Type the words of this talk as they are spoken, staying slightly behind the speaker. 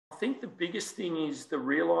think the biggest thing is the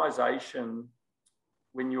realization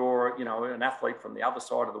when you're, you know, an athlete from the other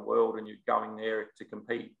side of the world and you're going there to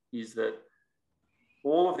compete, is that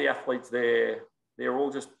all of the athletes there, they're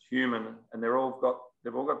all just human, and they've all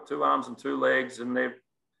got 2 arms and 2 legs, and they're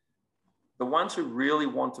the ones who really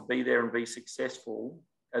want to be there and be successful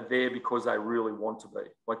are there because they really want to be.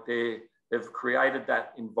 Like they've created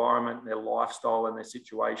that environment, their lifestyle and their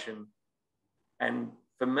situation. And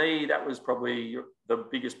for me, that was probably the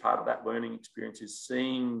biggest part of that learning experience, is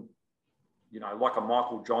seeing, you know, like a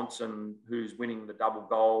Michael Johnson who's winning the double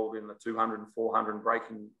gold in the 200 and 400,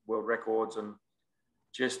 breaking world records, and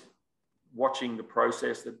just watching the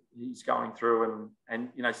process that he's going through, and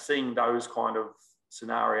you know, seeing those kind of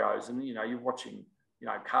scenarios. And you know, you're watching, you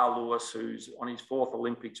know, Carl Lewis, who's on his 4th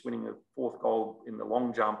Olympics, winning the 4th gold in the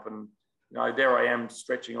long jump, and you know, there I am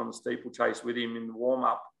stretching on the steeplechase with him in the warm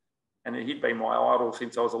up, and he'd been my idol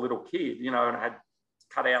since I was a little kid, you know, and I had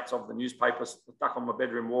cutouts of the newspaper stuck on my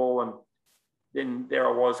bedroom wall, and then there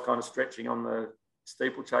I was kind of stretching on the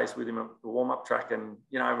steeplechase with him at the warm up track, and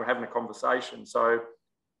you know, we're having a conversation. So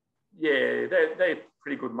yeah, they're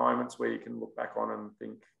pretty good moments where you can look back on and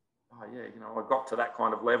think, oh yeah, you know, I got to that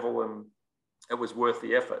kind of level and it was worth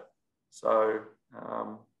the effort. So,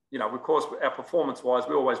 you know, of course, our performance-wise,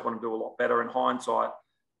 we always want to do a lot better. In hindsight,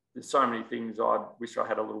 there's so many things I wish I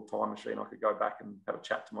had a little time machine. I could go back and have a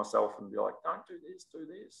chat to myself and be like, don't do this, do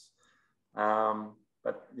this.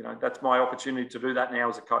 But, you know, that's my opportunity to do that now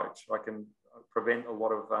as a coach. I can prevent a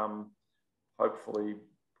lot of, hopefully,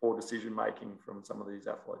 poor decision-making from some of these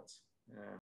athletes. Yeah.